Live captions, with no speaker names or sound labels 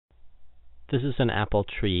This is an apple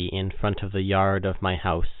tree in front of the yard of my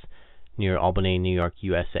house near Albany, New York,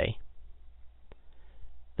 USA.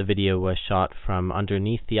 The video was shot from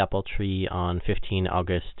underneath the apple tree on 15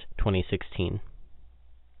 August 2016.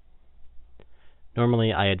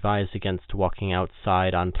 Normally, I advise against walking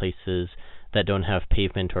outside on places that don't have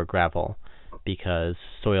pavement or gravel, because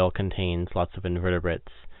soil contains lots of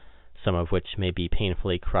invertebrates, some of which may be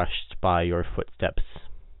painfully crushed by your footsteps.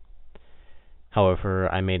 However,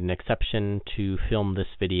 I made an exception to film this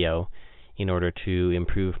video in order to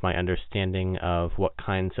improve my understanding of what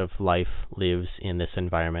kinds of life lives in this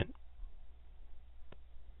environment.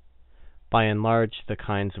 By and large, the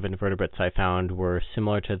kinds of invertebrates I found were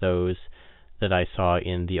similar to those that I saw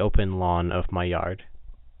in the open lawn of my yard,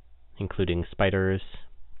 including spiders,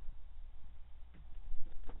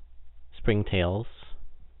 springtails,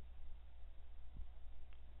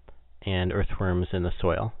 and earthworms in the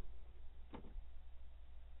soil.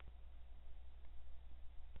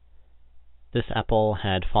 This apple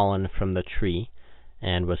had fallen from the tree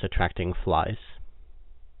and was attracting flies.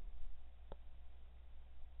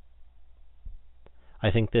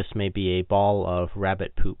 I think this may be a ball of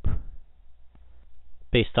rabbit poop.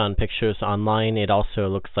 Based on pictures online, it also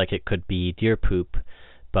looks like it could be deer poop,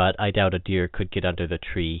 but I doubt a deer could get under the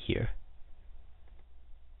tree here.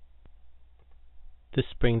 This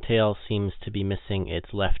springtail seems to be missing its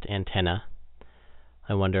left antenna.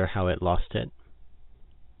 I wonder how it lost it.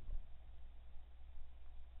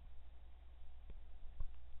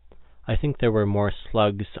 I think there were more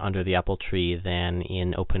slugs under the apple tree than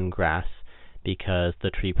in open grass because the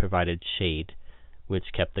tree provided shade,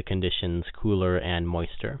 which kept the conditions cooler and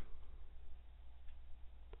moister.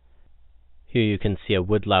 Here you can see a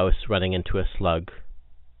woodlouse running into a slug.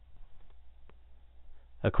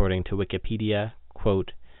 According to Wikipedia,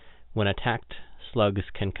 quote, "When attacked, slugs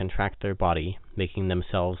can contract their body, making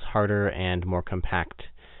themselves harder and more compact,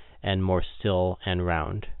 and more still and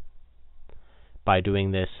round. By doing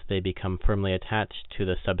this, they become firmly attached to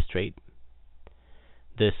the substrate.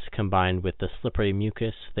 This, combined with the slippery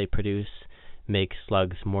mucus they produce, makes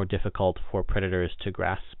slugs more difficult for predators to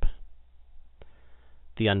grasp.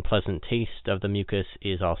 The unpleasant taste of the mucus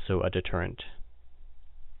is also a deterrent."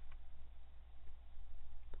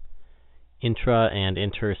 Intra- and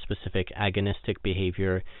interspecific agonistic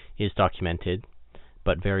behavior is documented,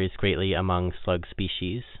 but varies greatly among slug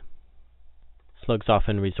species. Slugs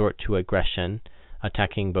often resort to aggression,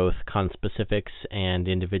 attacking both conspecifics and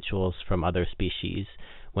individuals from other species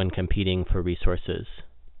when competing for resources.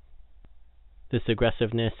 This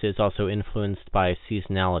aggressiveness is also influenced by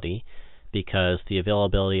seasonality, because the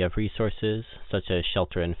availability of resources, such as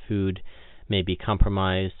shelter and food, may be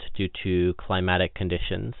compromised due to climatic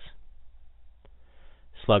conditions.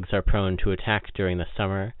 Slugs are prone to attack during the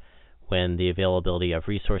summer, when the availability of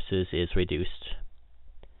resources is reduced.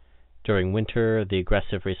 During winter, the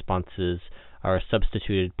aggressive responses are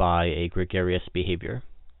substituted by a gregarious behavior.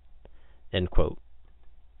 End quote.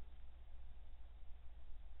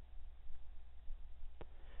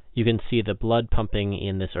 You can see the blood pumping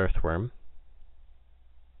in this earthworm.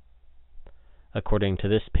 According to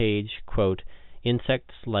this page, quote,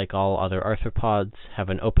 "Insects, like all other arthropods, have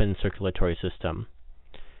an open circulatory system,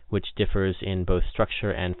 which differs in both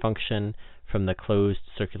structure and function from the closed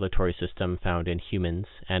circulatory system found in humans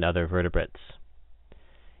and other vertebrates.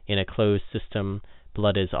 In a closed system,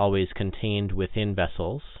 blood is always contained within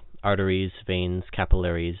vessels, arteries, veins,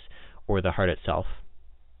 capillaries, or the heart itself.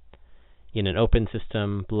 In an open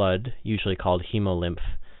system, blood, usually called hemolymph,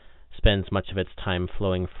 spends much of its time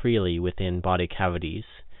flowing freely within body cavities,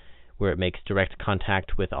 where it makes direct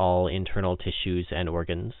contact with all internal tissues and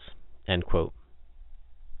organs." End quote.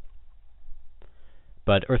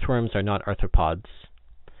 But earthworms are not arthropods.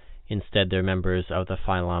 Instead, they're members of the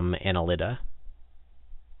phylum Annelida.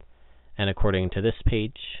 And according to this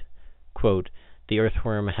page, quote, "The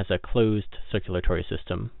earthworm has a closed circulatory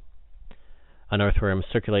system. An earthworm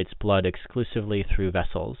circulates blood exclusively through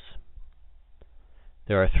vessels.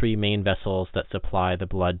 There are 3 main vessels that supply the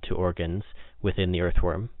blood to organs within the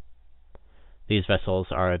earthworm. These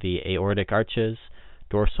vessels are the aortic arches,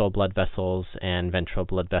 dorsal blood vessels, and ventral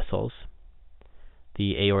blood vessels.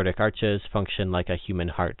 The aortic arches function like a human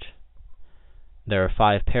heart. There are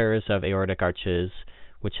 5 pairs of aortic arches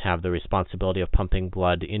which have the responsibility of pumping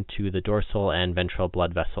blood into the dorsal and ventral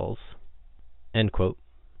blood vessels." End quote.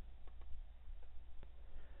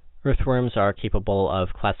 Earthworms are capable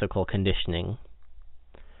of classical conditioning.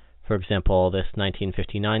 For example, this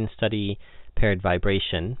 1959 study paired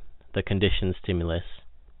vibration, the conditioned stimulus,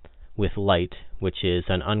 with light, which is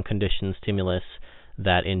an unconditioned stimulus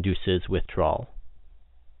that induces withdrawal.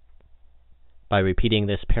 By repeating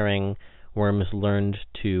this pairing, worms learned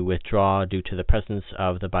to withdraw due to the presence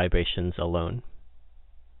of the vibrations alone.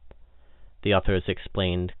 The authors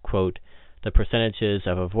explained, quote, the percentages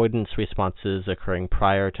of avoidance responses occurring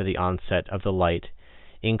prior to the onset of the light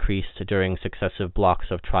increased during successive blocks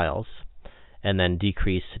of trials, and then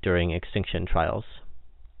decreased during extinction trials.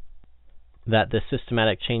 That this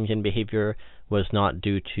systematic change in behavior was not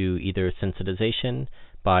due to either sensitization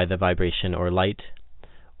by the vibration or light,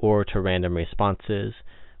 or to random responses,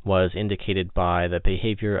 was indicated by the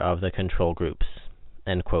behavior of the control groups.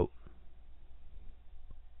 End quote.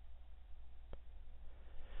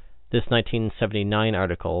 This 1979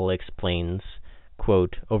 article explains,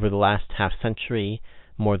 quote, over the last half-century,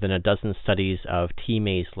 more than a dozen studies of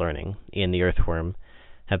T-maze learning in the earthworm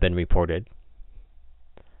have been reported.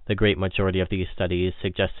 The great majority of these studies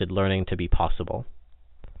suggested learning to be possible.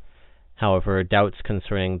 However, doubts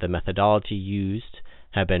concerning the methodology used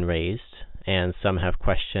have been raised, and some have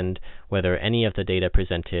questioned whether any of the data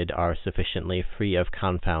presented are sufficiently free of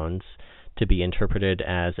confounds to be interpreted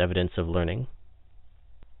as evidence of learning.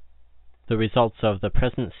 The results of the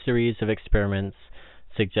present series of experiments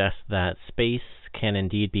suggest that space can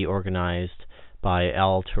indeed be organized by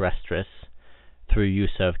L. terrestris through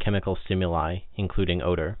use of chemical stimuli, including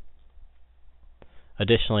odor.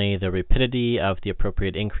 Additionally, the rapidity of the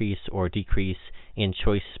appropriate increase or decrease in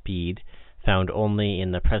choice speed found only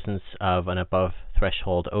in the presence of an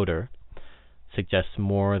above-threshold odor suggests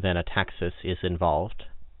more than a taxis is involved.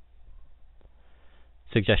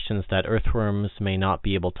 Suggestions that earthworms may not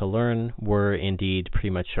be able to learn were indeed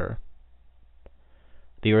premature.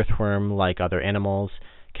 The earthworm, like other animals,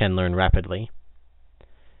 can learn rapidly.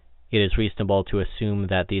 It is reasonable to assume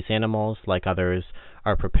that these animals, like others,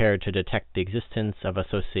 are prepared to detect the existence of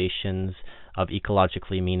associations of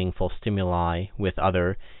ecologically meaningful stimuli with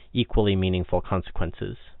other, equally meaningful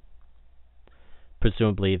consequences.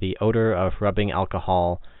 Presumably, the odor of rubbing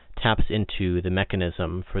alcohol taps into the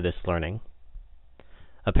mechanism for this learning.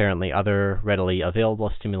 Apparently, other readily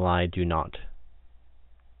available stimuli do not.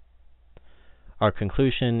 Our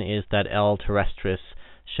conclusion is that L. terrestris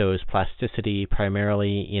shows plasticity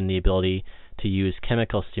primarily in the ability to use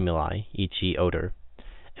chemical stimuli, e.g. odor,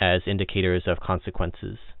 as indicators of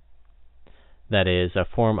consequences. That is, a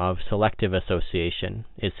form of selective association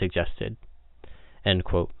is suggested. End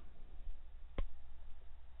quote.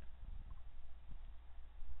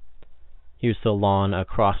 Here's the lawn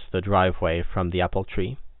across the driveway from the apple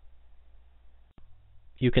tree.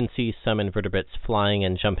 You can see some invertebrates flying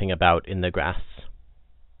and jumping about in the grass.